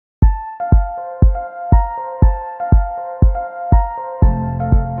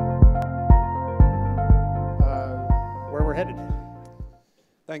headed.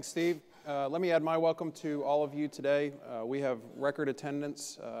 Thanks, Steve. Let me add my welcome to all of you today. We have record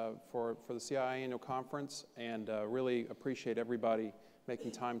attendance for the CII Annual Conference, and really appreciate everybody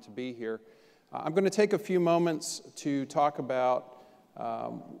making time to be here. I'm going to take a few moments to talk about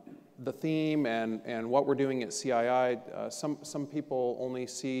the theme and what we're doing at CII. Some people only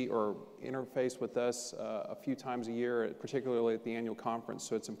see or interface with us a few times a year, particularly at the annual conference,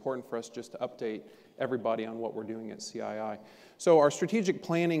 so it's important for us just to update everybody on what we're doing at CII. So our strategic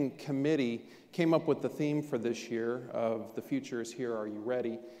planning committee came up with the theme for this year of "The Future is Here, Are You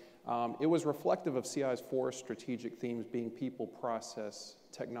Ready?" It was reflective of CII's 4 strategic themes being people, process,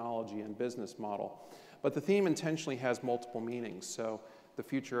 technology, and business model. But the theme intentionally has multiple meanings. So the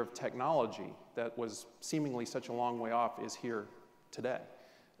future of technology that was seemingly such a long way off is here today.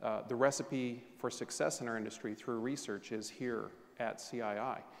 The recipe for success in our industry through research is here at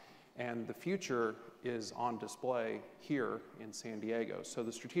CII. And the future is on display here in San Diego. So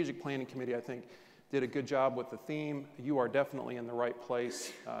the Strategic Planning Committee, I think, did a good job with the theme. You are definitely in the right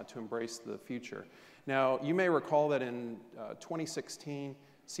place to embrace the future. Now, you may recall that in 2016,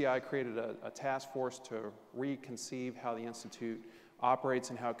 CII created a task force to reconceive how the Institute operates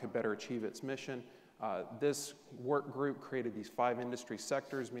and how it could better achieve its mission. This work group created these 5 industry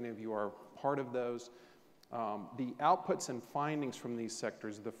sectors. Many of you are part of those. The outputs and findings from these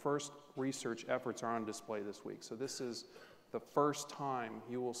sectors, the first research efforts, are on display this week. So this is the first time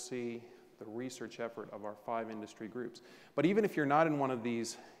you will see the research effort of our 5 industry groups. But even if you're not in one of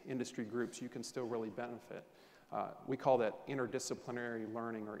these industry groups, you can still really benefit. We call that interdisciplinary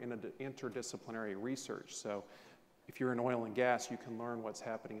learning or interdisciplinary research. So if you're in oil and gas, you can learn what's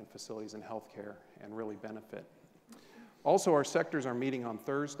happening in facilities and healthcare and really benefit. Also, our sectors are meeting on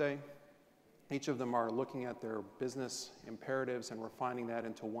Thursday. Each of them are looking at their business imperatives and refining that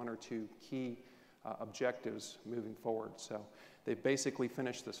into 1 or 2 key objectives moving forward. So they've basically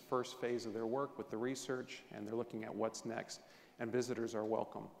finished this first phase of their work with the research, and they're looking at what's next, and visitors are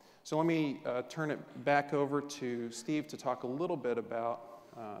welcome. So let me turn it back over to Steve to talk a little bit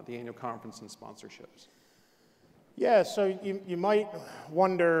about the annual conference and sponsorships. Yeah, so you might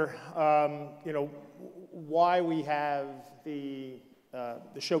wonder, why we have the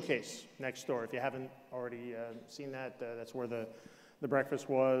showcase next door. If you haven't already seen that, that's where the breakfast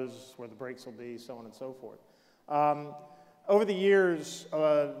was, where the breaks will be, so on and so forth. Over the years,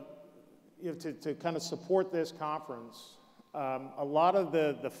 to kind of support this conference, a lot of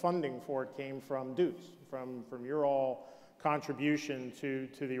the funding for it came from dues, from your all contribution to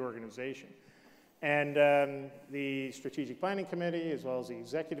the organization. And the Strategic Planning Committee, as well as the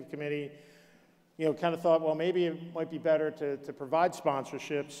Executive Committee, kind of thought, well, maybe it might be better to provide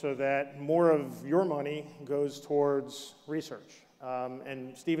sponsorships so that more of your money goes towards research.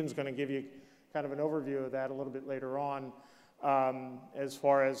 And Stephen's going to give you kind of an overview of that a little bit later on, as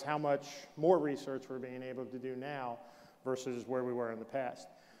far as how much more research we're being able to do now versus where we were in the past.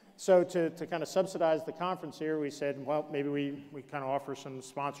 So to kind of subsidize the conference here, we said, well, maybe we kind of offer some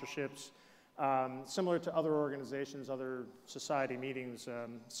sponsorships similar to other organizations, other society meetings,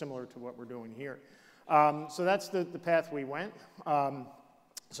 similar to what we're doing here. So that's the path we went.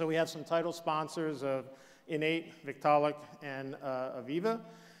 So we have some title sponsors of Innate, Victaulic, and Aviva.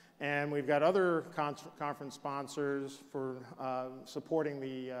 And we've got other conference sponsors for supporting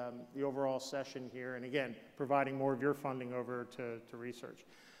the overall session here, and again, providing more of your funding over to research.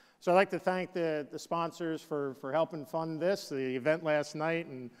 So I'd like to thank the sponsors for helping fund this, the event last night,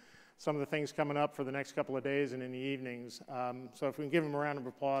 and some of the things coming up for the next couple of days and in the evenings. So if we can give them a round of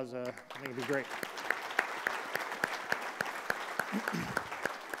applause, I think it'd be great.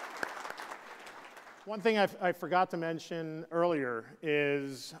 One thing I forgot to mention earlier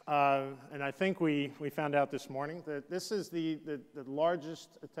is, and I think we found out this morning, that this is the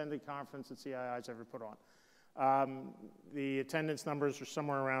largest attended conference that CII's ever put on. The attendance numbers are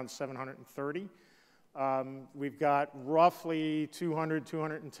somewhere around 730. We've got roughly 200,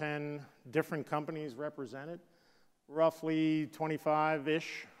 210 different companies represented, roughly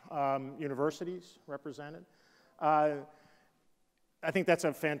 25-ish universities represented. I think that's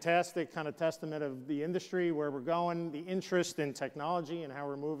a fantastic kind of testament of the industry, where we're going, the interest in technology and how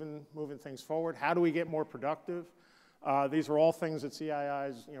we're moving things forward. How do we get more productive? These are all things that CII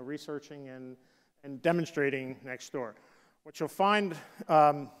is researching and demonstrating next door. What you'll find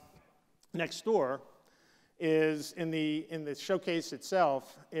next door is in the showcase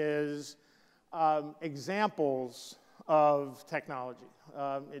itself is examples of technology.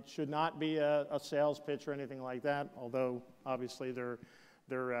 It should not be a sales pitch or anything like that, although obviously their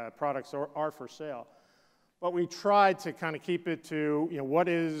products are for sale. But we tried to kind of keep it to what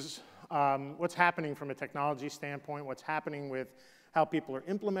is what's happening from a technology standpoint, what's happening with how people are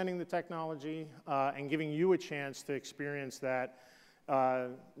implementing the technology, and giving you a chance to experience that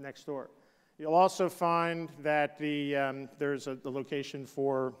next door. You'll also find that there's the location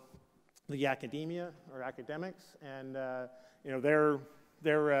for the academia or academics and their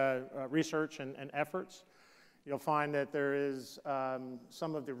research and efforts. You'll find that there is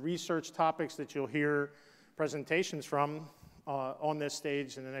some of the research topics that you'll hear presentations from on this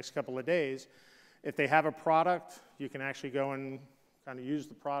stage in the next couple of days. If they have a product, you can actually go and kind of use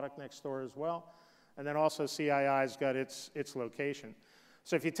the product next door as well. And then also CII's got its location.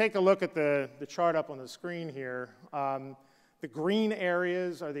 So if you take a look at the chart up on the screen here, the green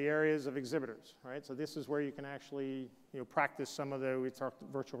areas are the areas of exhibitors, right? So this is where you can actually practice some of we talked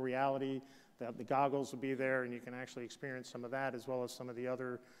virtual reality, the goggles will be there, and you can actually experience some of that as well as some of the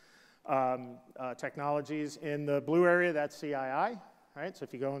other technologies. In the blue area, that's CII, right? So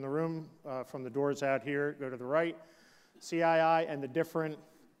if you go in the room from the doors out here, go to the right, CII and the different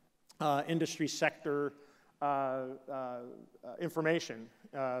industry sector information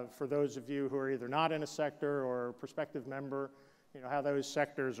for those of you who are either not in a sector or a prospective member, how those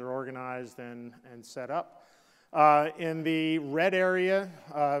sectors are organized and set up. In the red area,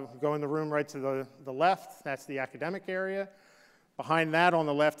 go in the room right to the left, that's the academic area. Behind that on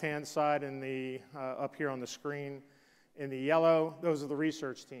the left-hand side and up here on the screen in the yellow, those are the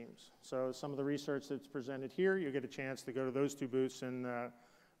research teams. So some of the research that's presented here, you get a chance to go to those two booths and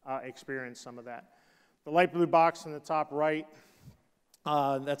experience some of that. The light blue box in the top right,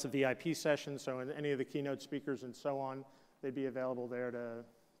 that's a VIP session, so any of the keynote speakers and so on, they'd be available there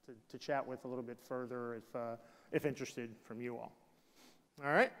to chat with a little bit further if interested from you all.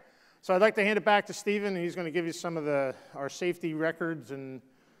 All right, so I'd like to hand it back to Stephen, and he's going to give you some of our safety records and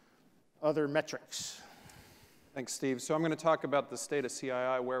other metrics. Thanks, Steve. So I'm going to talk about the state of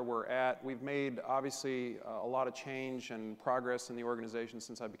CII, where we're at. We've made, obviously, a lot of change and progress in the organization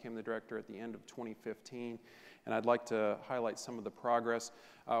since I became the director at the end of 2015, and I'd like to highlight some of the progress.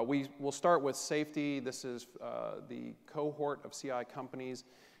 We'll start with safety. This is the cohort of CII companies,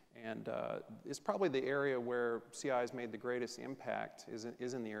 and it's probably the area where CII has made the greatest impact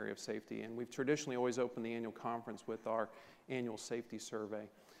is in the area of safety, and we've traditionally always opened the annual conference with our annual safety survey.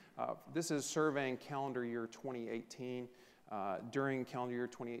 This is surveying calendar year 2018. During calendar year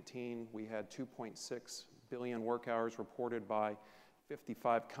 2018, we had 2.6 billion work hours reported by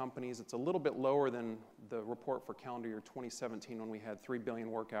 55 companies. It's a little bit lower than the report for calendar year 2017 when we had 3 billion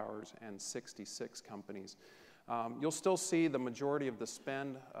work hours and 66 companies. You'll still see the majority of the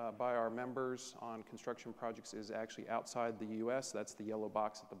spend by our members on construction projects is actually outside the U.S. That's the yellow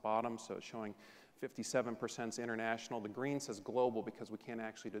box at the bottom, so it's showing 57% is international. The green says global because we can't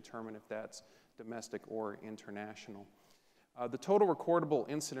actually determine if that's domestic or international. The total recordable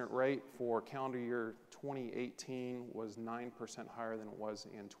incident rate for calendar year 2018 was 9% higher than it was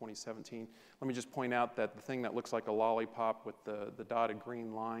in 2017. Let me just point out that the thing that looks like a lollipop with the dotted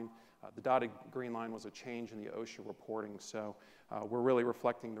green line, the dotted green line was a change in the OSHA reporting, so we're really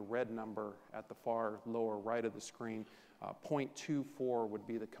reflecting the red number at the far lower right of the screen. 0.24 would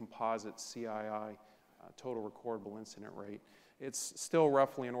be the composite CII total recordable incident rate. It's still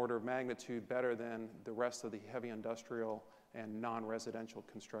roughly an order of magnitude better than the rest of the heavy industrial and non-residential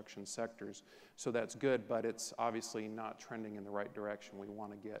construction sectors. So that's good, but it's obviously not trending in the right direction. We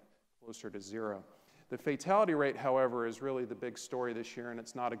want to get closer to zero. The fatality rate, however, is really the big story this year, and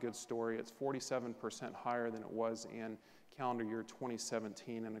it's not a good story. It's 47% higher than it was in calendar year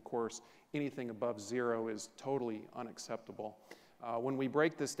 2017, and of course, anything above zero is totally unacceptable. When we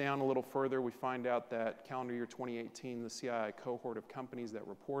break this down a little further, we find out that calendar year 2018, the CII cohort of companies that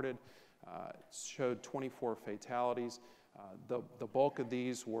reported showed 24 fatalities. The bulk of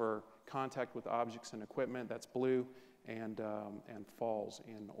these were contact with objects and equipment, that's blue, and falls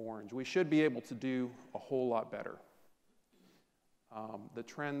in orange. We should be able to do a whole lot better. The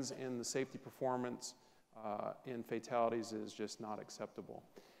trends in the safety performance in fatalities is just not acceptable.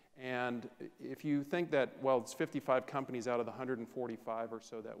 And if you think that, well, it's 55 companies out of the 145 or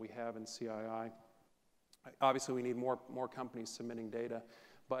so that we have in CII, obviously we need more companies submitting data,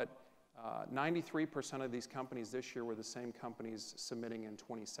 but 93% of these companies this year were the same companies submitting in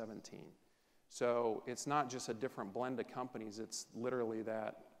 2017. So it's not just a different blend of companies, it's literally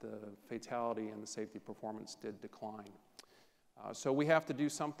that the fatality and the safety performance did decline. So we have to do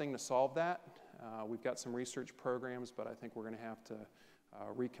something to solve that. We've got some research programs, but I think we're going to have to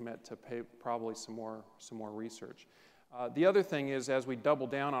recommit to pay probably some more research. The other thing is, as we double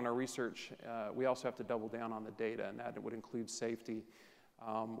down on our research, we also have to double down on the data, and that would include safety.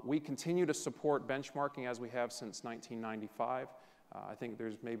 We continue to support benchmarking as we have since 1995. I think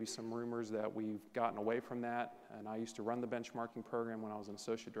there's maybe some rumors that we've gotten away from that, and I used to run the benchmarking program when I was an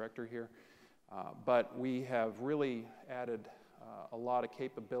associate director here. But we have really added a lot of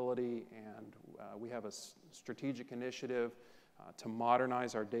capability, and we have a strategic initiative to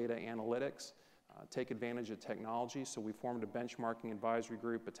modernize our data analytics, take advantage of technology. So we formed a benchmarking advisory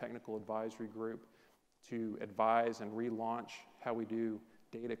group, a technical advisory group, to advise and relaunch how we do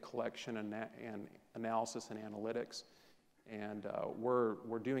data collection and analysis and analytics. And we're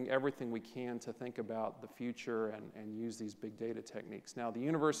doing everything we can to think about the future and use these big data techniques. Now, the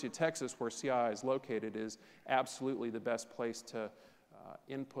University of Texas, where CII is located, is absolutely the best place to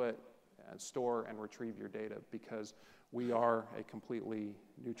input and store and retrieve your data, because we are a completely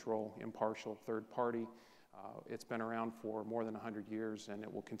neutral, impartial third party. It's been around for more than 100 years, and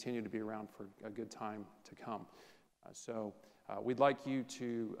it will continue to be around for a good time to come. So we'd like you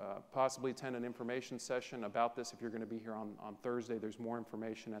to possibly attend an information session about this. If you're going to be here on Thursday, there's more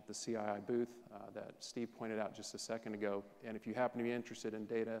information at the CII booth that Steve pointed out just a second ago. And if you happen to be interested in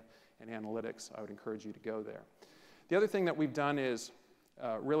data and analytics, I would encourage you to go there. The other thing that we've done is,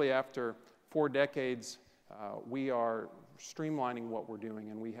 really after 4 decades, we are streamlining what we're doing,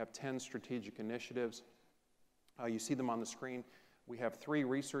 and we have 10 strategic initiatives. You see them on the screen. We have 3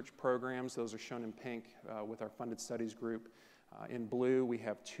 research programs. Those are shown in pink with our funded studies group. In blue, we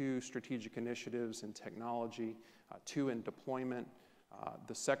have 2 strategic initiatives in technology, 2 in deployment.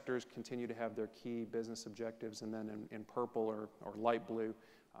 The sectors continue to have their key business objectives. And then in purple or light blue,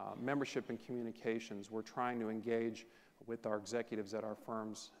 membership and communications. We're trying to engage with our executives at our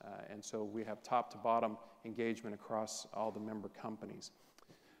firms. And so we have top to bottom engagement across all the member companies.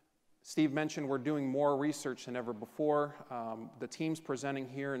 Steve mentioned we're doing more research than ever before. The teams presenting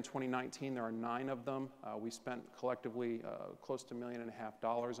here in 2019, there are 9 of them. We spent collectively close to $1.5 million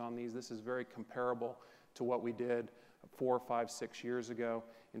on these. This is very comparable to what we did 4, 5, 6 years ago.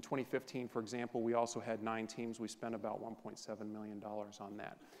 In 2015, for example, we also had 9 teams. We spent about $1.7 million on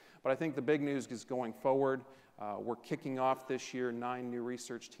that. But I think the big news is going forward. We're kicking off this year 9 new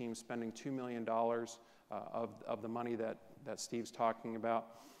research teams, spending $2 million of the money that Steve's talking about.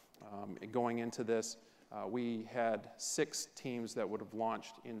 Going into this, we had 6 teams that would have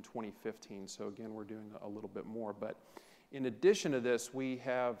launched in 2015. So again, we're doing a little bit more. But in addition to this, we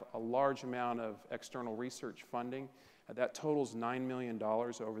have a large amount of external research funding. That totals $9 million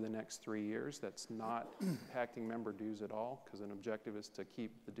over the next 3 years. That's not impacting member dues at all, because an objective is to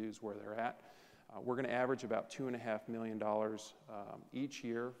keep the dues where they're at. We're going to average about $2.5 million each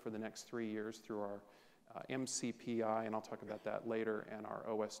year for the next 3 years through our MCPI, and I'll talk about that later, and our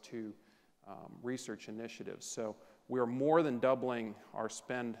OS2 research initiatives. So we're more than doubling our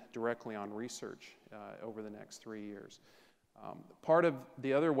spend directly on research over the next 3 years. Part of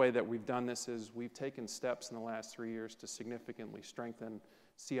the other way that we've done this is we've taken steps in the last 3 years to significantly strengthen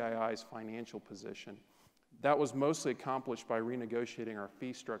CII's financial position. That was mostly accomplished by renegotiating our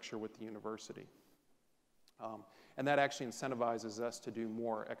fee structure with the university. And that actually incentivizes us to do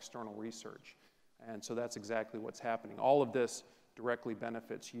more external research. And so that's exactly what's happening. All of this directly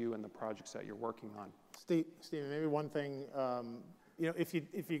benefits you and the projects that you're working on. Stephen, maybe one thing, if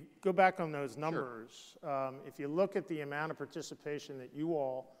you go back on those numbers, sure. If you look at the amount of participation that you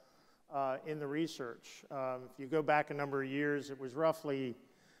all in the research, if you go back a number of years, it was roughly,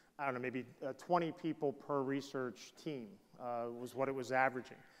 I don't know, maybe 20 people per research team was what it was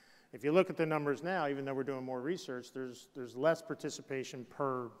averaging. If you look at the numbers now, even though we're doing more research, there's less participation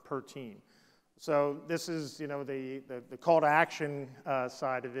per team. So this is, the call to action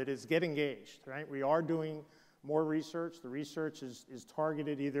side of it is get engaged, right? We are doing more research. The research is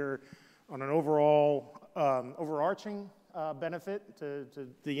targeted either on an overall overarching benefit to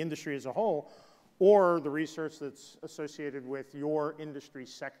the industry as a whole, or the research that's associated with your industry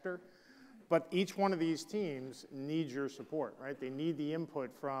sector. But each one of these teams needs your support, right? They need the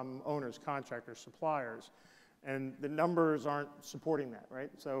input from owners, contractors, suppliers, and the numbers aren't supporting that, right?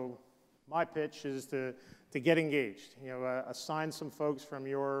 So my pitch is to get engaged. Assign some folks from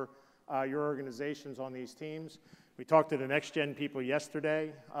your organizations on these teams. We talked to the Next Gen people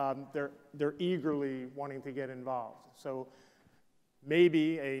yesterday. They're eagerly wanting to get involved. So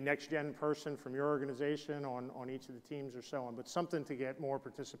maybe a Next Gen person from your organization on each of the teams or so on, but something to get more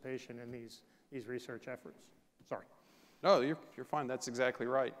participation in these research efforts. Sorry. No, you're fine. That's exactly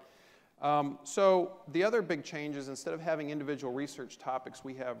right. So the other big change is instead of having individual research topics,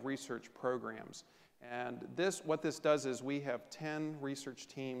 we have research programs. And what this does is we have 10 research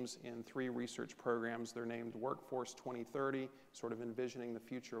teams in 3 research programs. They're named Workforce 2030, sort of envisioning the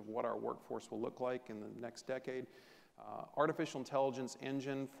future of what our workforce will look like in the next decade. Artificial Intelligence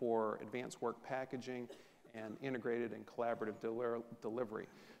Engine for advanced work packaging, and integrated and collaborative delivery.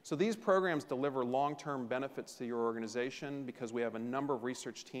 So these programs deliver long-term benefits to your organization because we have a number of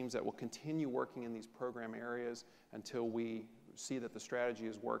research teams that will continue working in these program areas until we see that the strategy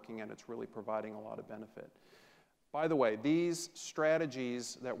is working and it's really providing a lot of benefit. By the way, these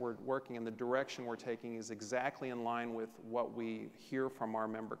strategies that we're working in, the direction we're taking is exactly in line with what we hear from our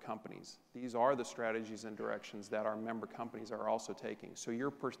member companies. These are the strategies and directions that our member companies are also taking. So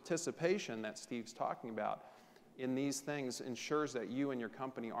your participation that Steve's talking about in these things ensures that you and your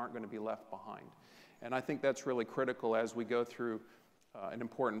company aren't going to be left behind. And I think that's really critical as we go through an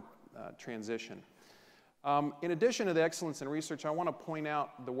important transition. In addition to the excellence in research, I want to point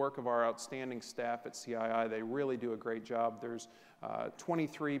out the work of our outstanding staff at CII. They really do a great job. There's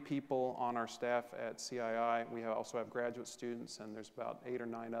 23 people on our staff at CII. We also have graduate students, and there's about 8 or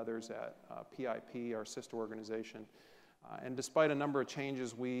 9 others at PIP, our sister organization. And despite a number of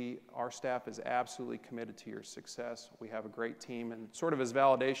changes, our staff is absolutely committed to your success. We have a great team, and sort of as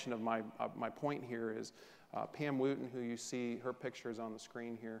validation of my point here is Pam Wooten, who you see, her picture is on the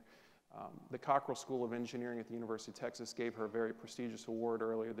screen here. The Cockrell School of Engineering at the University of Texas gave her a very prestigious award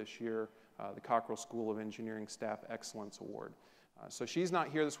earlier this year, the Cockrell School of Engineering Staff Excellence Award. So she's not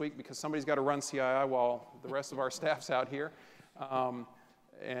here this week because somebody's got to run CII while the rest of our staff's out here.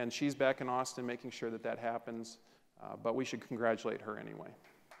 And she's back in Austin making sure that that happens, but we should congratulate her anyway.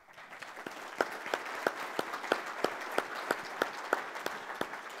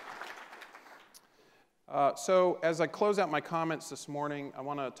 So as I close out my comments this morning, I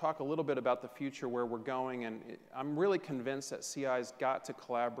want to talk a little bit about the future, where we're going, and I'm really convinced that CII's got to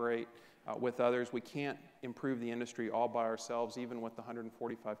collaborate with others. We can't improve the industry all by ourselves, even with the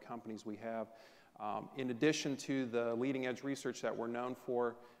 145 companies we have. In addition to the leading edge research that we're known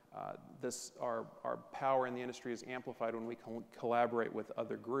for, our power in the industry is amplified when we collaborate with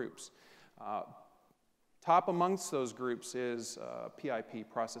other groups. Top amongst those groups is PIP,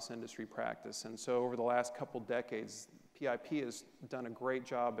 Process Industry Practice. And so over the last couple decades, PIP has done a great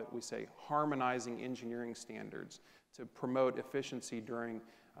job at, we say, harmonizing engineering standards to promote efficiency during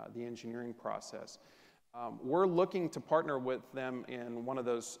the engineering process. We're looking to partner with them in one of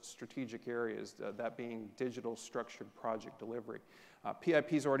those strategic areas, that being digital structured project delivery.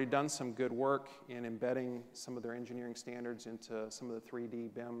 PIP's already done some good work in embedding some of their engineering standards into some of the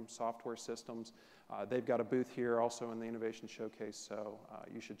 3D BIM software systems. They've got a booth here also in the Innovation Showcase, so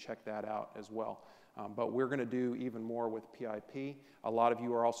you should check that out as well. But we're going to do even more with PIP. A lot of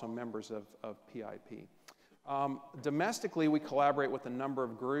you are also members of PIP. Domestically, we collaborate with a number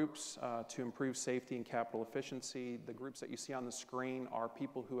of groups to improve safety and capital efficiency. The groups that you see on the screen are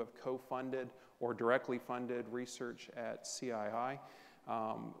people who have co-funded or directly funded research at CII.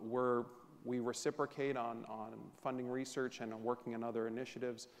 We reciprocate on funding research and on working on other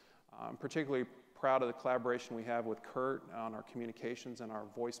initiatives. I'm particularly proud of the collaboration we have with Kurt on our communications and our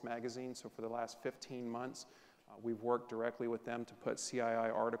voice magazine. So for the last 15 months, we've worked directly with them to put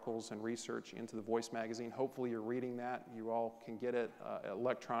CII articles and research into the Voice magazine. Hopefully you're reading that. You all can get it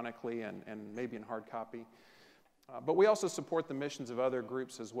electronically and maybe in hard copy. But we also support the missions of other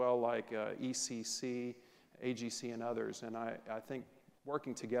groups as well, like ECC, AGC, and others. And I think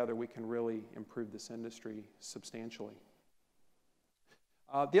working together, we can really improve this industry substantially.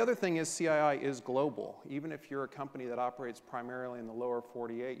 The other thing is CII is global. Even if you're a company that operates primarily in the lower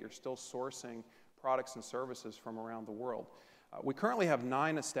 48, you're still sourcing products and services from around the world. We currently have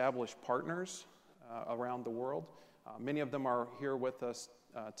 9 established partners around the world. Many of them are here with us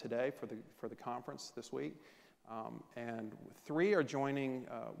today for the conference this week. And 3 are joining.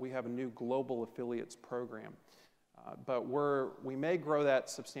 We have a new global affiliates program. But we may grow that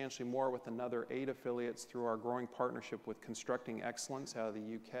substantially more with another 8 affiliates through our growing partnership with Constructing Excellence out of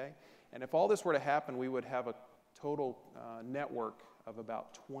the UK. And if all this were to happen, we would have a total network of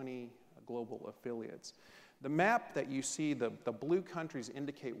about 20 global affiliates. The map that you see, the blue countries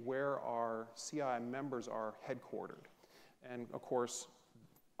indicate where our CII members are headquartered. And of course,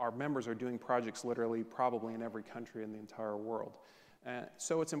 our members are doing projects literally probably in every country in the entire world.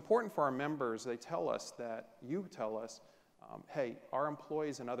 So it's important for our members, you tell us, hey, our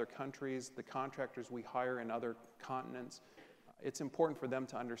employees in other countries, the contractors we hire in other continents, it's important for them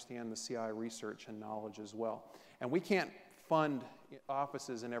to understand the CII research and knowledge as well. And we can't fund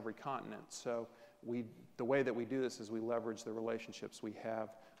offices in every continent, so the way that we do this is we leverage the relationships we have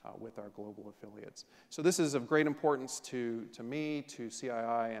with our global affiliates. So this is of great importance to me, to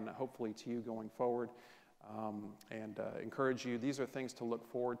CII, and hopefully to you going forward. And encourage you, these are things to look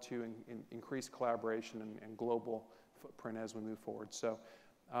forward to, in increased collaboration and global footprint as we move forward. So,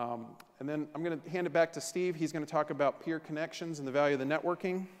 and then I'm going to hand it back to Steve. He's going to talk about peer connections and the value of the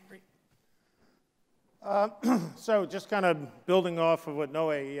networking. Great. So just kind of building off of what Noe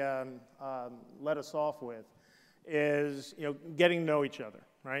led us off with is, getting to know each other,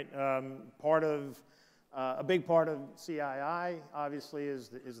 right? A big part of CII, obviously, is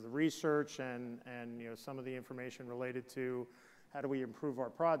the research and some of the information related to how do we improve our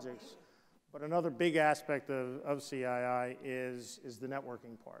projects. But another big aspect of CII is the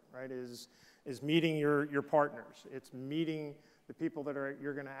networking part, right? Is meeting your partners. It's meeting the people that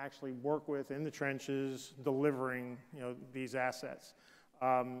you're going to actually work with in the trenches, delivering these assets.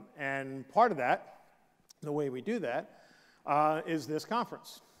 And part of that, the way we do that, is this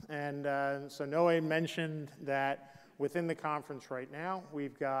conference. And so Noe mentioned that within the conference right now,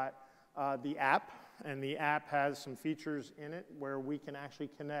 we've got the app, and the app has some features in it where we can actually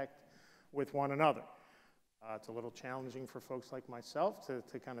connect with one another. It's a little challenging for folks like myself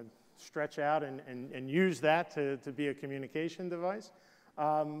to kind of stretch out and use that to be a communication device.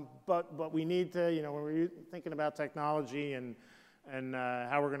 But we need to, when we're thinking about technology and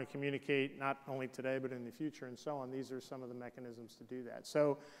how we're going to communicate not only today but in the future and so on, these are some of the mechanisms to do that.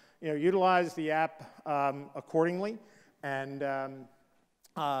 So, utilize the app accordingly and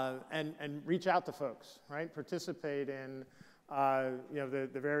reach out to folks, right? Participate in the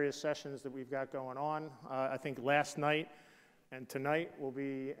various sessions that we've got going on. I think last night and tonight will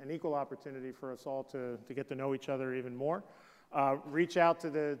be an equal opportunity for us all to get to know each other even more. Reach out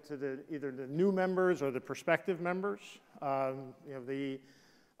to either the new members or the prospective members. Part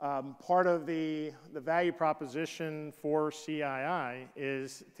of the value proposition for CII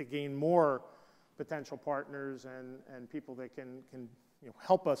is to gain more potential partners and people that can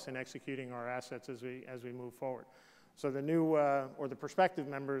help us in executing our assets as we move forward. So the new or the prospective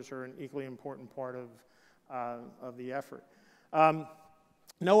members are an equally important part of the effort.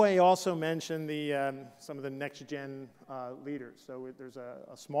 Noe also mentioned some of the next-gen leaders. So there's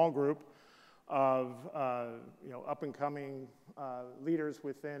a small group of up-and-coming leaders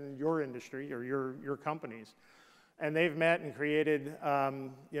within your industry or your companies, and they've met and created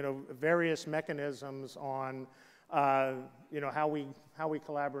various mechanisms on how we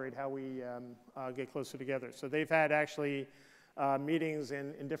collaborate, how we get closer together. So they've had actually meetings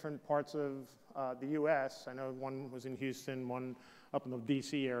in different parts of the U.S. I know one was in Houston, one up in the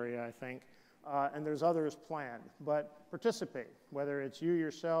D.C. area, I think, and there's others planned. But participate, whether it's you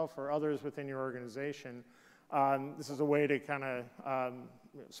yourself or others within your organization. This is a way to kind of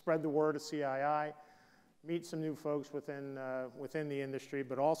spread the word of CII, meet some new folks within the industry,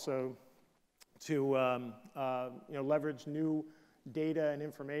 but also to leverage new data and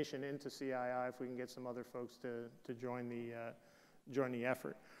information into CII if we can get some other folks to join the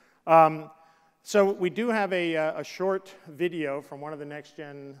effort. So we do have a short video from one of the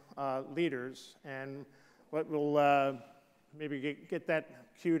next-gen leaders, and we'll maybe get that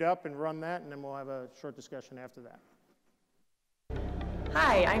queued up and run that, and then we'll have a short discussion after that.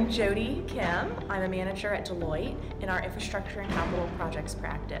 Hi, I'm Jody Kim. I'm a manager at Deloitte in our Infrastructure and Capital Projects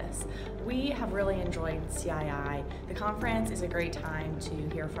practice. We have really enjoyed CII. The conference is a great time to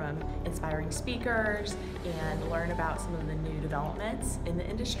hear from inspiring speakers and learn about some of the new developments in the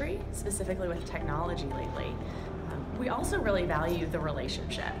industry, specifically with technology lately. We also really value the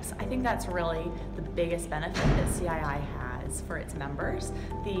relationships. I think that's really the biggest benefit that CII has for its members.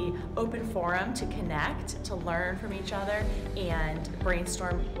 The open forum to connect, to learn from each other, and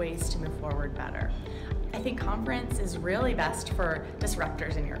brainstorm ways to move forward better. I think conference is really best for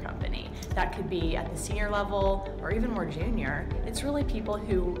disruptors in your company. That could be at the senior level or even more junior. It's really people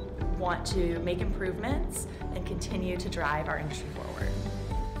who want to make improvements and continue to drive our industry forward.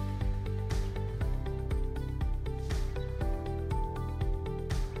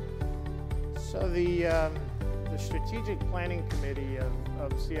 So the Strategic Planning Committee of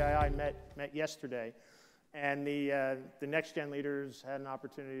CII met yesterday, and the next-gen leaders had an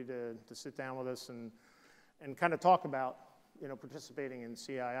opportunity to sit down with us and kind of talk about participating in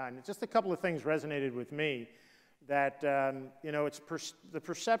CII. And just a couple of things resonated with me that it's the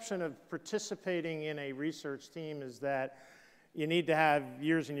perception of participating in a research team is that you need to have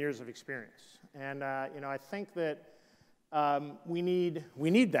years and years of experience, and I think that we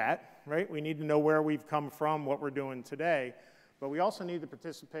need that. Right? We need to know where we've come from, what we're doing today, but we also need the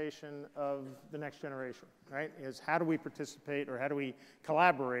participation of the next generation, right? Is how do we participate or how do we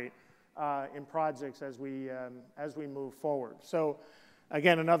collaborate in projects as we move forward? So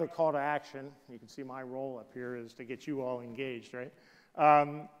again, another call to action, you can see my role up here is to get you all engaged, right?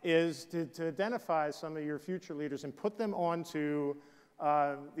 Is to identify some of your future leaders and put them onto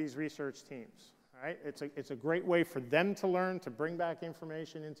these research teams. Right? It's a great way for them to learn, to bring back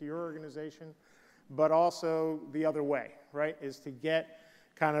information into your organization, but also the other way, right, is to get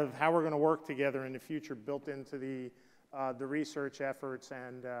kind of how we're going to work together in the future built into the research efforts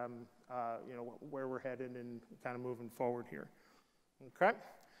and you know, where we're headed and kind of moving forward here. Okay.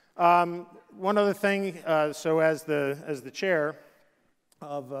 One other thing, so as the chair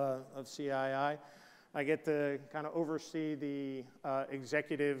of CII, I get to kind of oversee the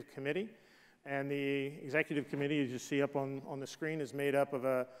executive committee. And the executive committee, as you see up on the screen, is made up of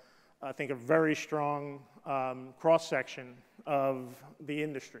I think a very strong cross-section of the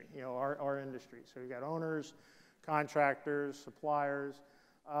industry, you know, our industry. So you've got owners, contractors, suppliers,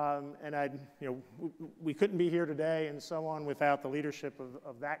 and you know, we couldn't be here today and so on without the leadership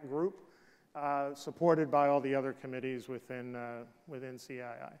of that group, supported by all the other committees within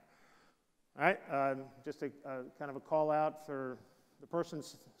CII. All right, just a kind of a call out for the person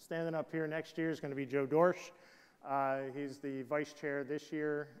standing up here next year is going to be Joe Dorsch. He's the vice chair this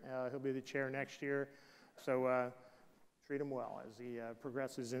year. He'll be the chair next year. So treat him well as he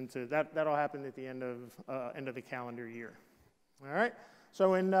progresses into that. That'll happen at the end of the calendar year. All right.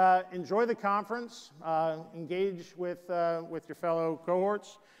 So enjoy the conference. Engage with your fellow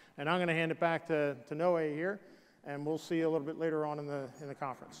cohorts. And I'm going to hand it back to Noe here, and we'll see you a little bit later on in the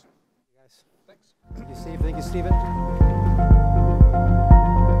conference. Thanks. Thank you, Steve. Thank you, Stephen.